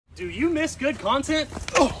Do you miss good content?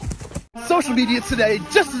 Oh, social media today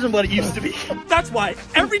just isn't what it used to be. That's why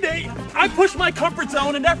every day I push my comfort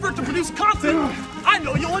zone in effort to produce content I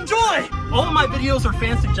know you'll enjoy. All of my videos are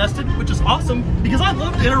fan suggested, which is awesome because I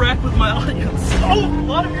love to interact with my audience. Oh, a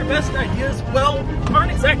lot of your best ideas, well,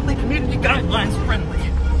 aren't exactly community guidelines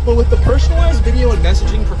friendly. But with the personalized video and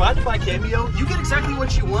messaging provided by Cameo, you get exactly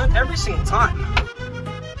what you want every single time.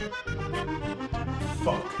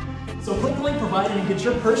 Fuck. So click the link provided and get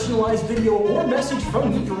your personalized video or message from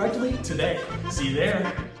me directly today. See you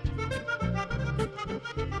there.